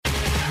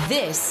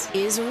This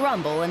is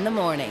Rumble in the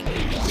Morning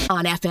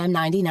on FM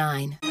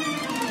 99.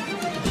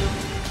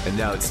 And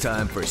now it's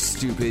time for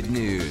Stupid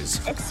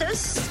News, It's so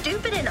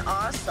stupid and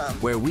awesome.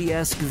 where we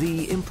ask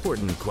the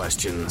important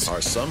questions. Are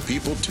some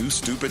people too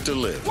stupid to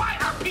live? Why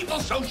are people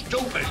so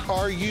stupid?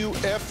 Are you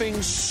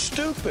effing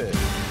stupid?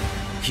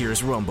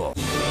 Here's Rumble.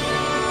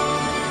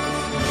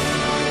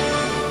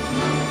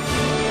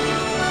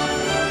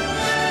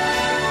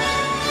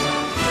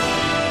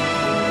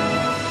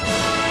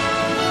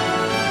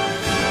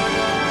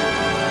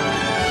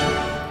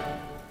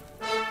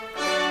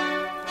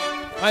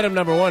 Item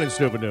number one in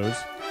Stupid News.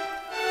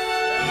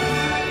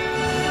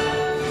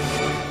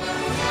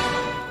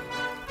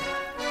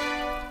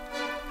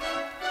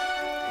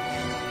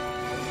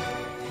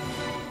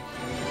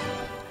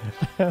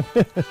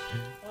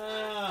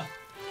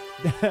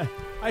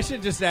 I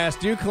should just ask,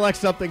 do you collect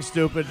something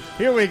stupid?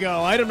 Here we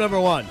go. Item number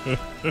one.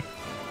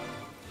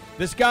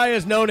 This guy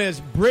is known as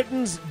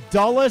Britain's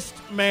dullest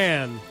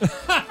man.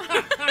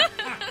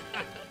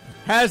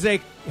 has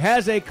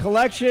a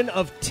collection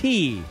of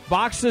tea,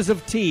 boxes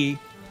of tea,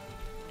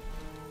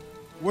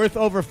 worth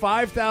over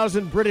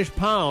 5,000 British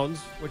pounds,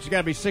 which has got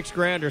to be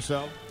 $6,000 or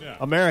so,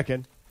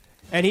 American.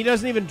 And he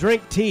doesn't even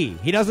drink tea.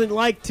 He doesn't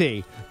like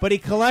tea, but he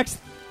collects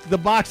the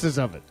boxes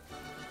of it.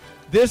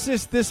 This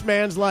is this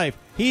man's life.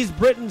 He's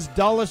Britain's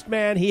dullest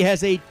man. He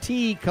has a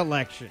tea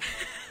collection.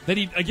 That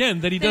he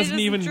doesn't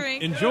even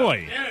drink.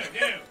 enjoy.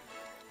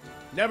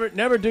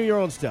 Never do your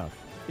own stuff.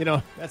 You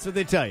know, that's what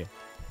they tell you.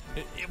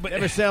 But,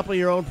 Never sample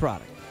your own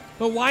product.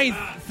 but why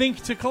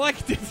think to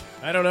collect it?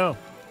 I don't know.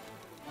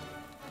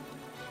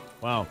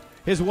 Wow.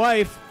 His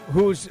wife,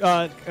 who's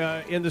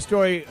in the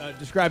story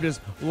described as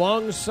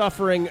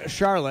long-suffering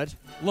Charlotte.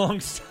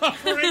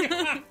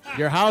 Long-suffering?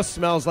 Your house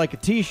smells like a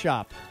tea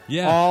shop.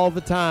 Yeah. All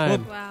the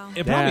time. Wow.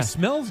 It probably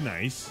smells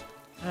nice.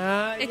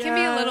 It can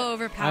be a little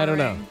overpowering. I don't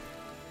know.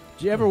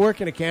 Did you ever work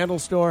in a candle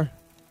store?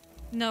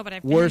 No, but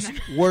I've been in them.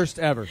 Worst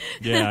ever.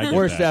 Yeah, I get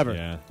Worst that, ever.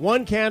 yeah.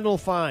 One candle,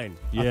 fine.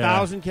 Yeah.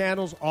 1,000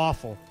 candles,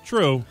 awful.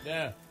 True.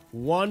 Yeah.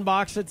 One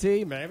box of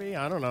tea, maybe.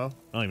 I don't know.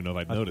 I don't even know if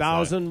I'd notice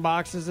 1,000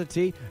 boxes of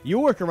tea. You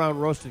work around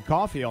roasted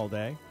coffee all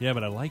day. Yeah,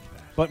 but I like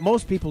that. But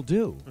most people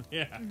do.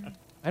 Yeah.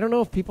 I don't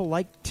know if people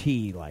like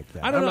tea like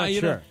that. I don't I'm know. not you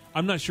sure. know,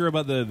 I'm not sure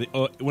about the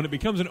when it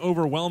becomes an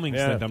overwhelming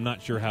Yeah. scent. I'm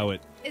not sure how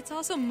it. It's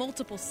also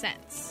multiple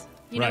scents.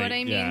 You Right, know what I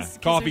mean? yeah. 'Cause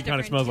Coffee of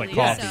kinda different smells like tea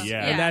coffee, leaves.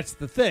 yeah. And that's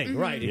the thing,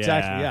 right? Yeah.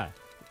 Exactly. Yeah.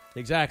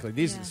 Exactly.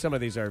 These Yeah. some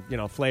of these are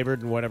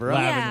flavored and whatever. else.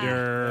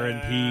 Lavender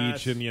and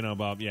Yes. peach and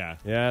Bob. Yeah.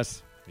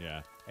 Yes.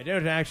 Yeah. I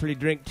don't actually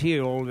drink tea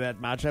all that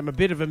much. I'm a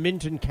bit of a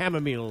mint and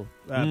chamomile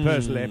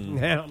personally.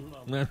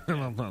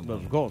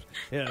 Of course.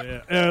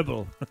 Yeah.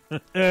 Herbal.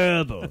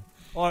 Herbal.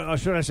 Or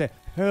should I say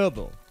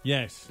herbal?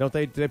 Yes. Don't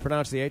they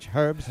pronounce the H?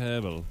 Herbs?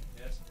 Herbal.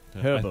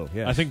 Herbal,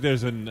 yes. I think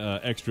there's an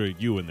extra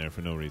U in there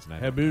for no reason.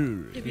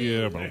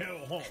 Herbal.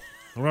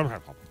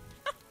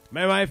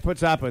 My wife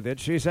puts up with it.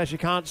 She says she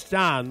can't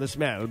stand the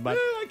smell, but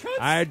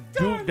I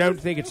don't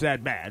think it's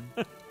that bad.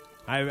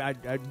 I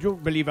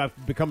don't believe I've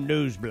become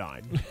nose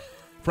blind.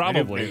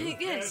 Probably.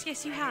 Yes,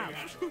 you have.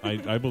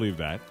 I believe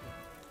that.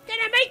 Can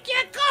I make you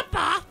a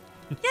cuppa?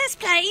 Yes,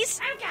 please.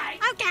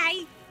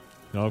 Okay.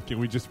 Okay,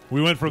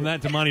 we went from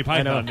that to Monty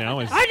Python now.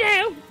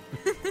 I do.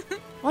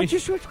 I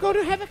just was going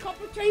to have a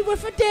cup of tea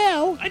with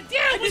Adele.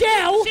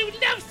 Adele? She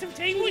loves some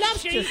tea, She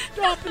loves to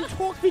stop and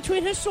talk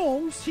between her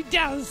songs. She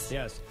does.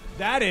 Yes.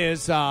 That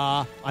is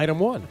item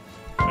one.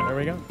 There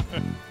we go.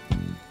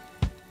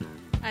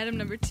 Item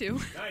number 2.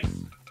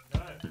 Nice.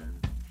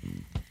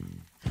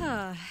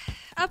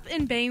 Up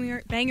in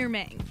Bangor,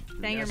 Maine.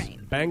 Bangor,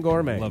 Maine.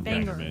 Bangor, Maine. Love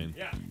Bangor. Bangor, man.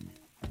 Yeah.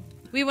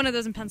 We have one of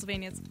those in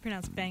Pennsylvania. It's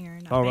pronounced Bangor,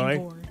 not Oh, really?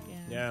 Bangor.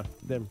 Yeah.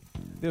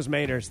 Those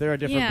Mainers, they're a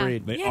different Yeah.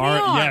 breed. They Yeah, are. they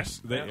are.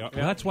 Yes. They are.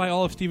 That's why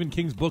all of Stephen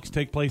King's books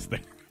take place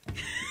there.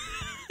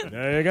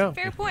 There you go.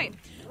 Fair point.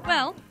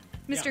 Well,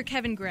 Mr.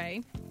 Kevin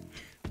Gray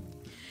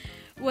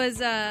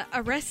was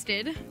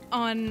arrested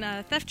on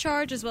theft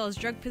charge as well as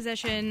drug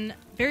possession,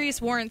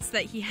 various warrants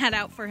that he had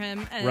out for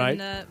him, and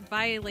Right.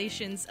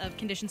 violations of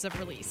conditions of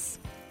release.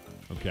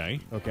 Okay.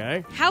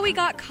 Okay. How he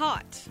got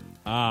caught.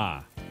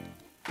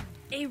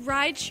 A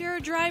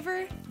rideshare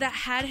driver that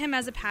had him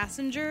as a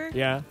passenger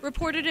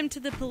reported him to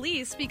the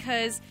police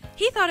because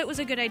he thought it was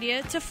a good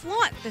idea to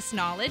flaunt this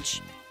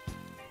knowledge.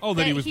 Oh,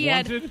 that he was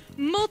had wanted?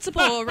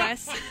 multiple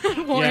arrest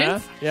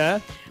warrants. Yeah.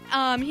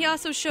 He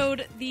also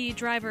showed the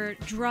driver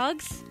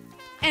drugs,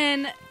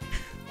 and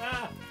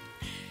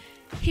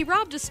he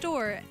robbed a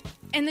store,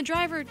 and the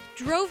driver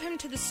drove him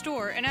to the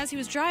store, and as he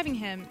was driving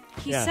him,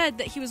 he said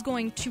that he was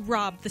going to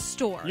rob the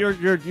store. You're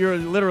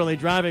literally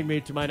driving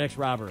me to my next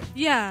robbery.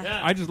 Yeah.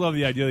 I just love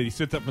the idea that he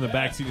sits up in the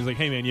back seat and he's like,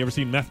 hey, man, you ever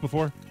seen meth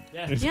before?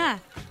 Yeah.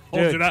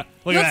 Holds it up.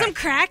 Look You at want that. some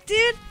crack,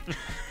 dude?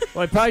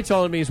 Well, he probably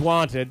told him he's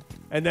wanted,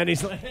 and then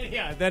he's like,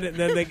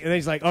 then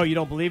he's like, oh, you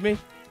don't believe me?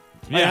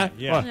 Yeah.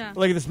 Well, Yeah.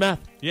 Look at this meth.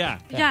 Yeah.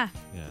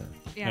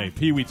 Hey,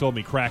 Pee-wee told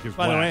me crack is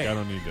By the black. way- I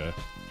don't need to...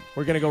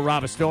 We're going to go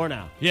rob a store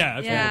now. Yeah,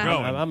 that's where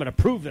we're going. I'm going to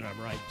prove that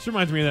I'm right. This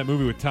reminds me of that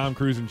movie with Tom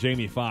Cruise and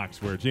Jamie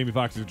Foxx, where Jamie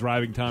Foxx is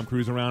driving Tom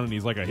Cruise around, and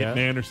he's like a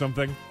hitman or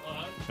something.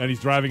 And he's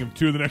driving him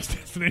to the next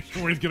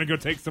destination where he's going to go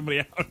take somebody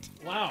out.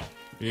 Wow.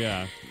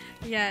 Yeah.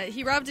 Yeah,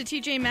 he robbed a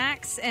TJ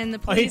Maxx, and the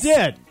police... he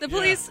did? The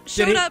police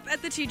showed up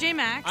at the TJ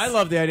Maxx. I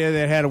love the idea that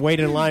they had to wait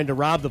in line to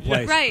rob the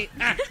place. Right.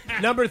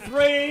 Number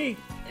 3,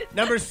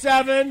 number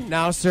 7,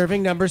 now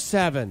serving number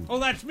 7. Oh,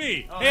 that's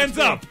me. Hands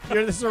up.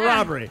 This is a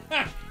robbery.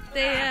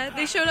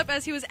 They showed up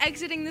as he was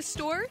exiting the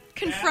store,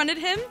 confronted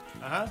him,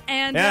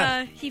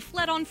 and he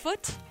fled on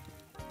foot.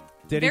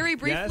 Very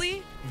briefly.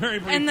 Yes. Very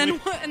briefly. And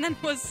then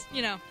was,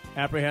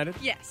 apprehended?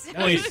 Yes.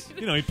 Well,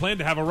 he planned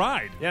to have a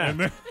ride.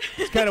 Yeah.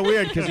 It's kind of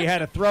weird because he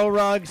had a throw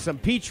rug, some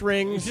peach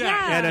rings,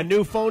 Yeah. and a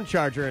new phone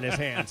charger in his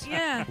hands.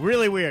 Yeah.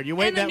 Really weird. You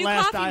wait And a that new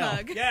last coffee aisle.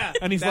 mug. Yeah.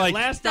 And he's that like,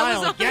 last That aisle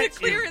was on the gets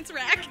you. clearance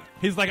rack.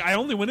 He's like, I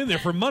only went in there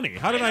for money.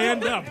 How did I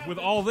end up with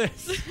all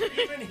this?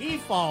 Even he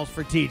falls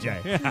for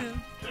TJ. Yeah.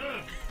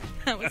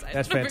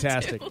 That's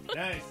fantastic. 2.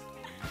 Nice.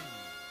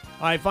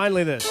 All right,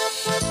 finally this.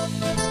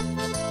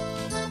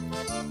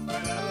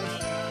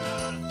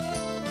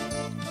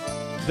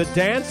 The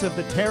dance of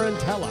the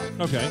tarantella.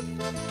 Okay.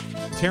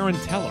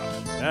 Tarantella.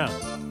 Yeah.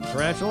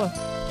 Tarantula?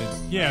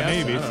 Yeah,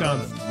 maybe. It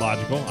sounds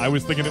logical. I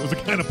was thinking it was a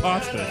kind of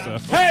pasta.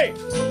 So. Hey!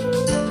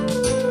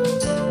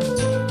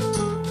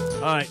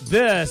 All right,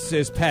 this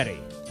is petty.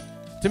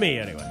 To me,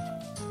 anyway.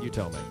 You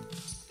tell me.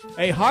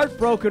 A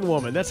heartbroken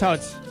woman. That's how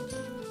it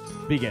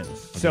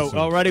begins. So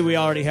we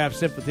already have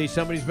sympathy.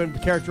 Somebody's been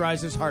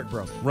characterized as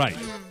heartbroken. Right.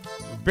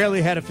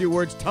 Barely had a few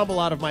words tumble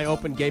out of my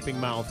open, gaping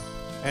mouth,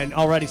 and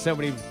already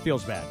somebody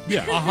feels bad.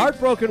 Yeah. A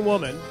heartbroken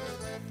woman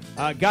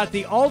got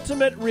the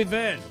ultimate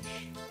revenge.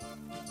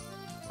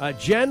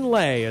 Jen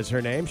Lay is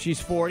her name. She's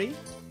 40.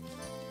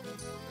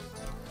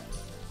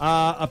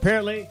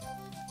 Apparently,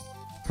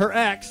 her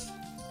ex,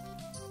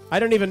 it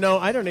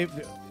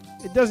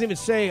doesn't even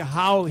say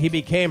how he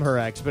became her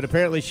ex, but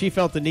apparently she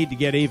felt the need to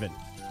get even.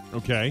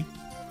 Okay.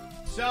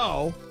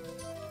 So,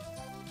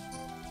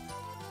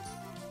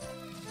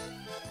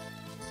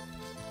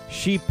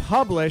 she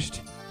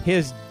published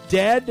his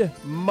dead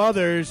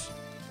mother's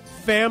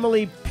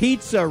family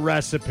pizza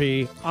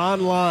recipe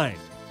online.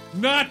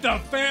 Not the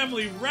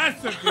family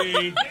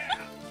recipe.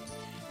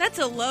 That's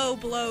a low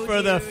blow,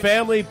 For the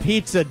family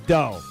pizza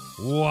dough.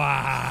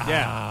 Wow.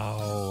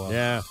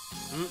 Yeah.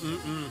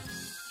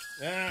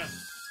 Yeah.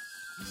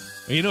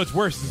 And you know what's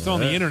worse? It's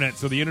on the internet,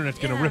 so the internet's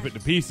going to rip it to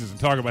pieces and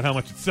talk about how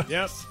much it sucks.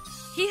 Yep.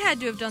 He had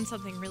to have done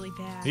something really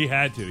bad. He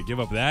had to give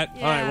up that.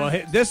 Yeah. All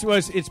right,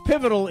 well, it's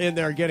pivotal in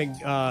their getting,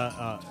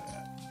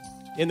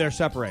 in their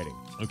separating.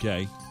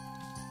 Okay.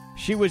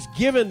 She was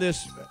given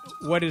this,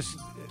 what is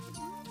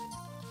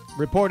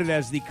reported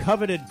as the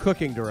coveted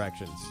cooking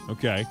directions.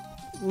 Okay.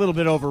 A little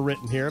bit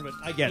overwritten here, but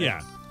I get it.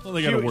 Yeah. Well,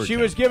 they got to work. She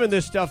was given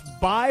this stuff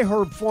by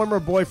her former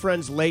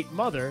boyfriend's late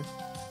mother,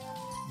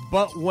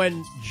 but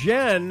when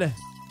Jen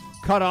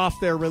cut off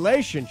their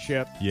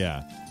relationship,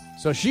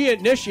 so she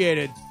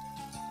initiated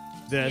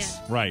this.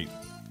 Yeah. Right.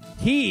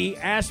 He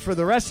asked for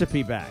the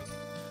recipe back.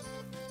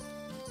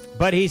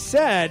 But he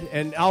said,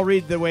 and I'll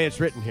read the way it's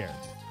written here.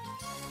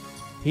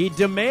 He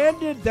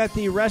demanded that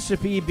the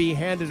recipe be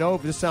handed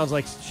over. This sounds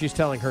like she's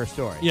telling her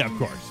story. Yeah, of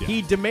course. Yeah.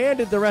 He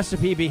demanded the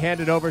recipe be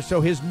handed over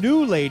so his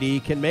new lady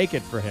can make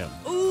it for him.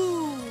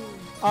 Ooh.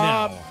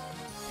 Now.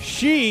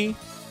 She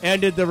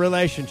ended the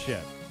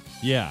relationship.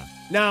 Yeah.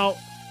 Now,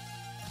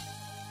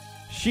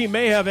 she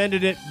may have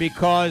ended it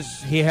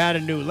because he had a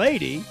new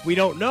lady. We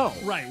don't know.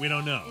 Right, we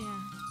don't know. Yeah.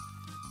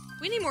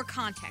 We need more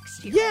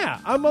context here. Yeah,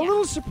 I'm a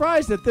little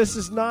surprised that this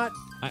is not...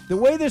 the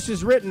way this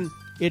is written,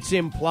 it's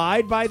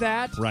implied by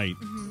that. Right.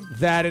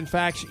 That, in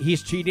fact,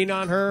 he's cheating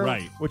on her.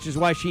 Right. Which is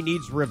why she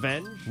needs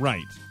revenge.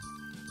 Right.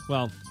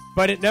 Well...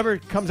 But it never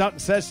comes out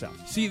and says so.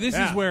 See, this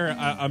is where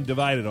I'm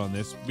divided on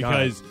this,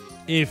 because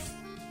if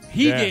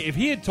he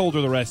had told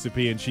her the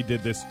recipe and she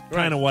did this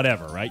kind of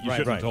whatever, right? You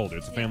shouldn't have told her.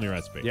 It's a family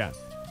recipe. Yeah.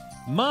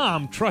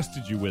 Mom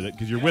trusted you with it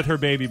because you're with her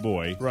baby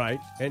boy. Right.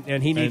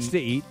 And he needs to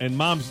eat. And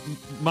mom's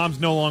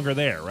no longer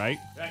there, right?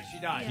 Right, she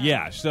died.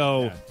 Yeah,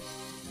 so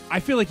I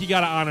feel like you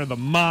got to honor the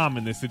mom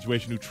in this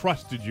situation who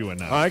trusted you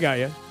enough. Oh, I got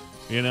you.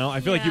 You know,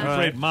 I feel like you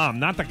betrayed mom,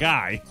 not the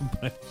guy.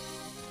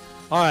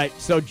 All right,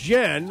 so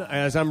Jen,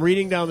 as I'm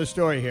reading down the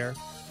story here,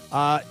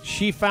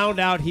 she found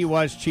out he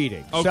was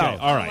cheating. Okay, so,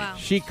 all right. Wow.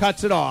 She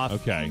cuts it off.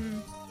 Okay.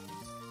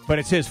 But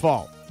it's his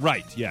fault.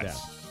 Right,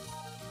 yes.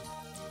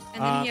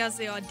 And then he has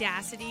the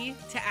audacity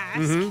to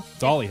ask.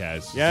 That's all he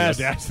has. Yes.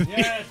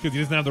 Because he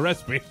doesn't have the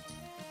recipe.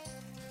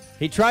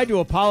 He tried to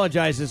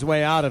apologize his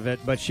way out of it,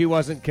 but she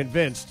wasn't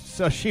convinced,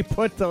 so she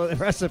put the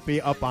recipe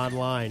up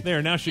online.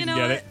 There, now she You can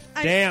know get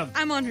what? it. Damn.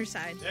 I'm on her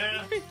side.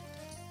 Yeah.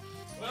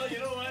 Well, you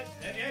know what?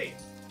 Hey,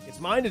 it's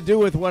mine to do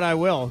with what I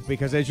will,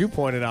 because as you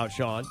pointed out,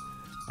 Sean,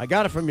 I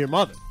got it from your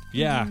mother.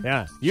 Yeah.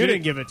 Yeah. You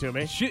didn't give it to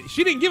me. She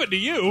didn't give it to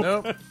you.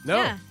 No.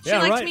 Yeah. She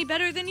liked me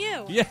better than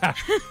you. Yeah.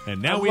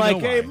 And now I'm we like,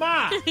 know hey,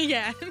 why. Ma.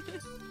 Yeah.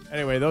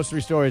 Anyway, those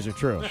 3 stories are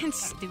true. And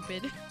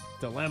stupid.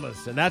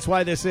 Dilemmas. And that's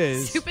why this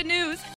is... Stupid news.